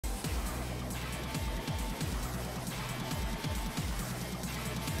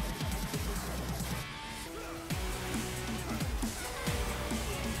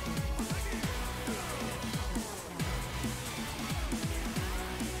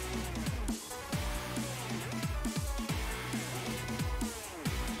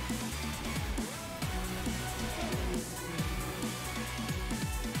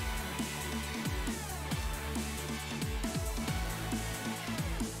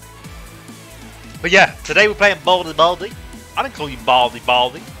But yeah, today we're playing Baldy Baldy. I didn't call you Baldy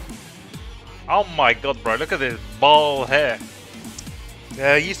Baldy. Oh my god, bro, look at this bald hair.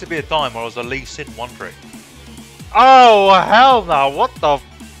 There used to be a time where I was a Lee Sin one trick. Oh, hell no, what the f...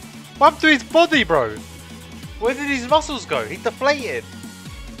 What happened to his body, bro? Where did his muscles go? He deflated.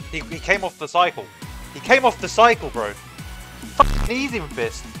 He came off the cycle. He came off the cycle, bro. Fucking easy with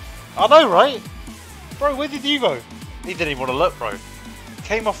this. I know, right? Bro, where did you go? He didn't even want to look, bro.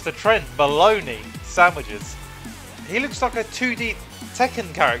 Came off the trend. Baloney. Sandwiches. He looks like a 2D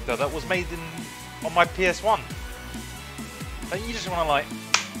Tekken character that was made on my PS1. Don't you just want to, like,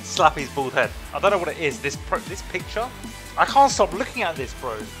 slap his bald head? I don't know what it is. This picture? I can't stop looking at this,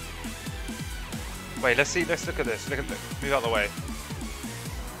 bro. Wait, let's see. Let's look at this. Move out of the way.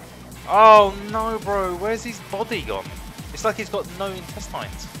 Oh, no, bro. Where's his body gone? It's like he's got no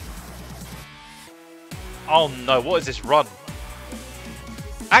intestines. Oh, no. What is this run?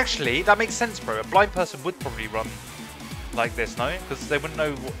 Actually, that makes sense, bro. A blind person would probably run like this, no? Because they wouldn't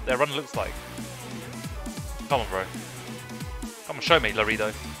know what their run looks like. Come on, bro. Come on, show me,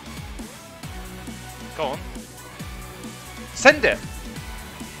 Laredo. Go on. Send it!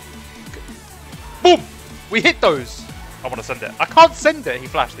 Boom! We hit those! I want to send it. I can't send it! He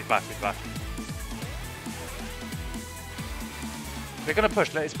flashed. They're going to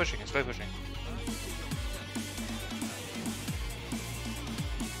push. It's pushing. It's slow pushing.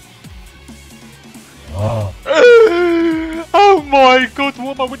 Oh. Oh my god,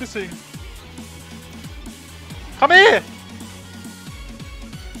 what am I witnessing? Come here!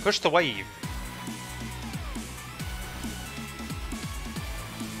 Push the wave.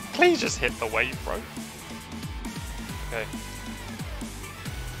 Please just hit the wave, bro. Okay.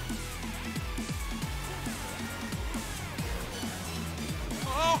 Oh,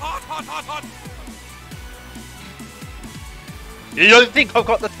 hot! You don't think I've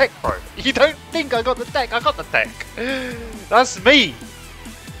got the tech, bro? You don't think I got the tech? I got the tech. That's me.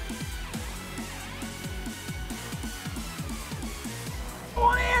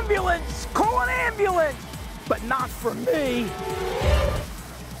 Call an ambulance! Call an ambulance! But not for me.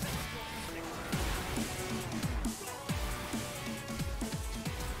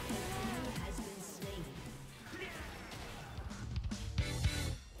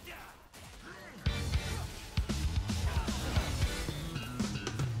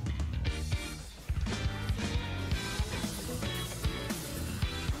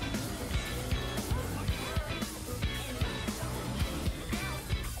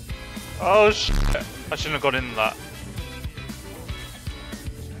 Oh shit! I shouldn't have got in that.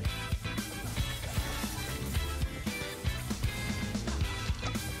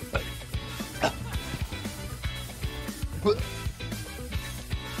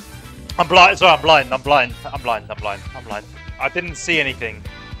 I'm blind. Sorry, I'm blind. I didn't see anything,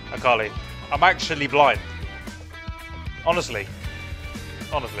 Akali. I'm actually blind. Honestly.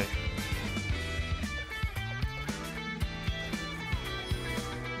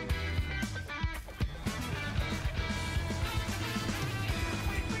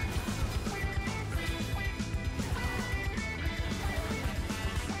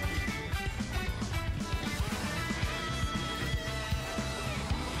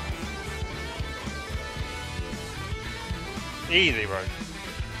 Easy, bro.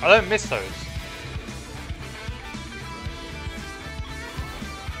 I don't miss those.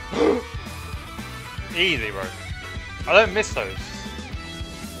 Easy, bro. I don't miss those.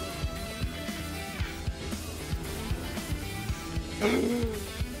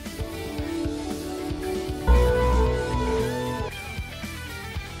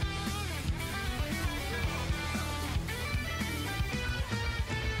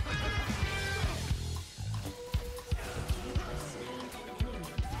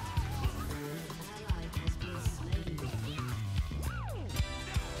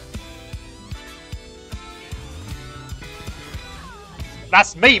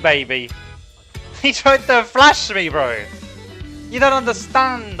 That's me, baby! He tried to flash me, bro! You don't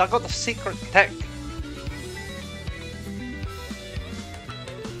understand! I got the secret tech!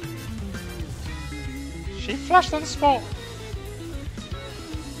 She flashed on the spot!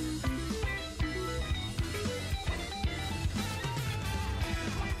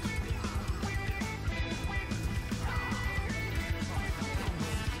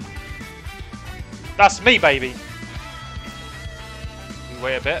 That's me, baby!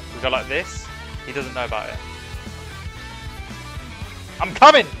 Wait a bit, we go like this. He doesn't know about it. I'm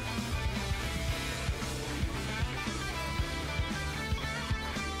coming!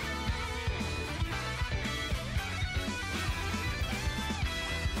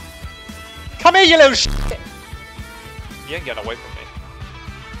 Come here, you little shit! You ain't getting away from me.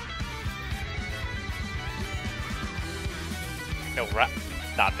 Kill rat.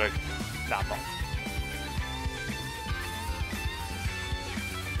 Nah, I'm joking. Nah, I'm not.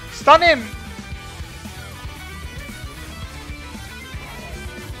 Stun him!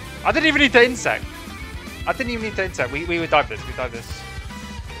 I didn't even need to insect. I didn't even need to insect. We would dive this. We dive this.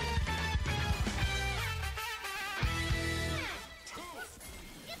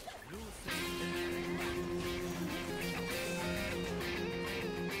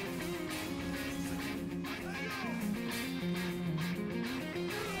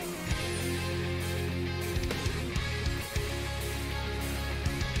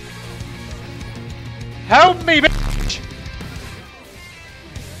 Help me, bitch!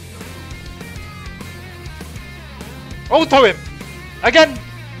 Auto him! Again!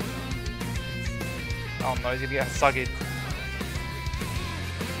 Oh no, he's gonna get sugged.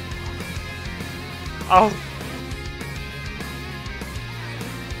 Oh.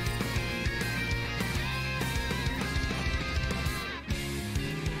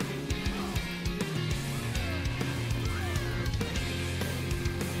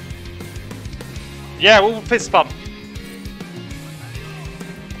 Yeah, we'll fist bump.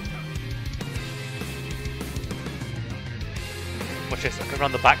 Watch this, I can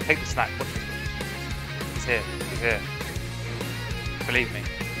run the back, take the snack. Watch this. He's here, he's here. Believe me.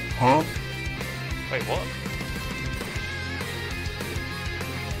 Huh? Wait, what?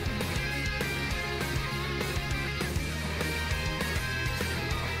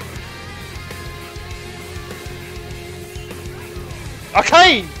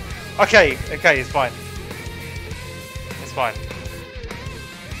 Okay! Okay, it's fine. It's fine.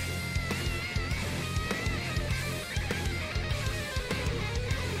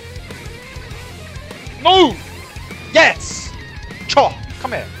 No! Yes! Cho!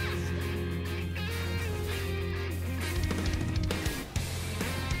 Come here.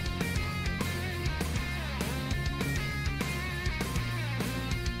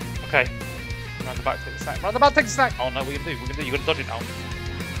 Okay. Round the back, take the snack. Round the back, take the snack! Oh no, we're gonna do. You're gonna dodge it now.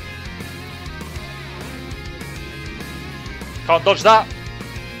 Can't dodge that.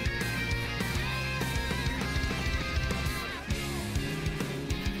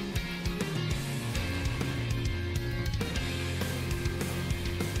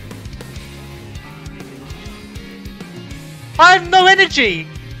 I have no energy.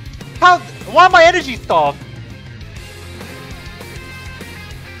 How? Why am I energy starved?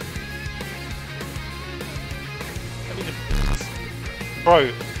 Let me just...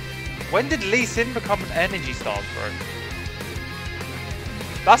 Bro, when did Lee Sin become an energy starved, bro?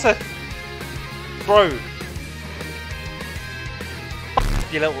 That's a... Bro.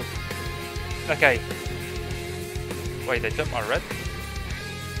 You little... Okay. Wait, they took my red?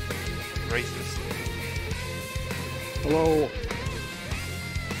 Racist. Hello.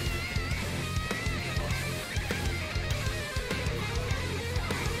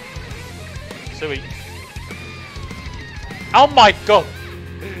 Sui. Oh my god!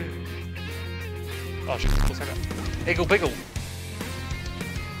 Oh shit, what's that? Iggle Biggle.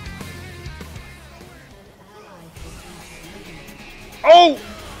 Oh!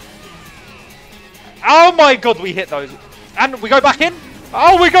 Oh my god, we hit those. And we go back in?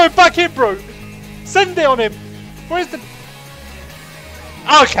 Oh, we go back in, bro! Send it on him! Where's the...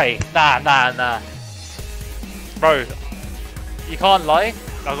 Okay, nah. Bro, you can't lie.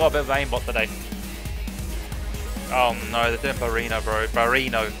 I've got a bit of aimbot today. Oh no, they're doing Barino, bro.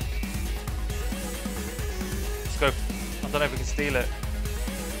 Barino. Let's go. I don't know if we can steal it.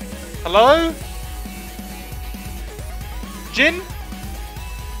 Hello? Jin?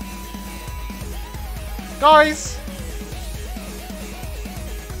 Guys!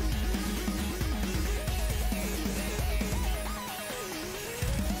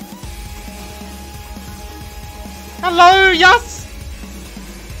 Hello, yes!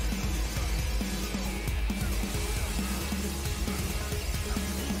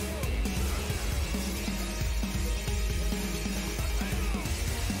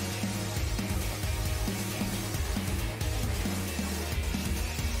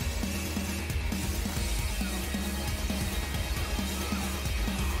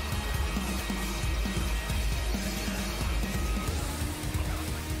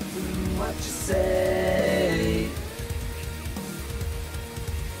 What you say?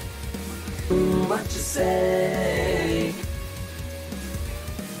 What you say?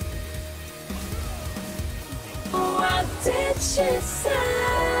 What did she say?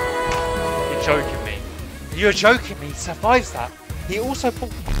 You're joking me. You're joking me. He survives that. He also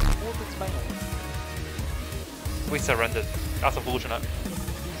pulled all the tomato. We surrendered. That's unfortunate.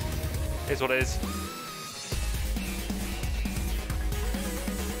 Here's what it is.